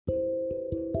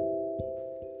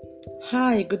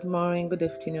Hi, good morning, good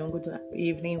afternoon, good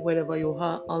evening, wherever you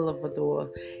are, all over the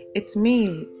world. It's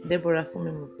me, Deborah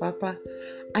from Papa.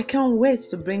 I can't wait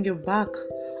to bring you back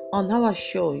on our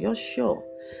show, your show,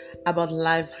 about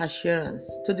life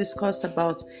assurance to discuss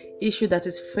about issue that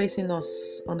is facing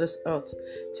us on this earth.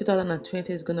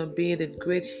 2020 is gonna be the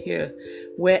great year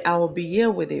where I will be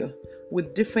here with you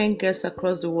with different guests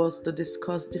across the world to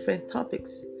discuss different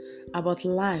topics about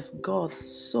life, God,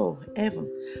 soul, heaven.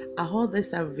 Are all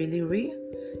these are really real?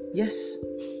 Yes,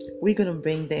 we're gonna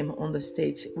bring them on the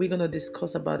stage. We're gonna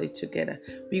discuss about it together.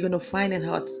 We're gonna find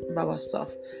out about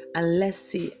ourselves and let's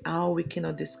see how we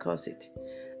can discuss it.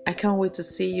 I can't wait to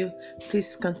see you.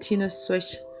 Please continue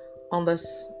search on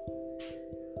this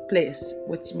place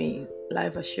with me.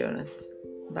 Life assurance.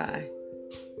 Bye.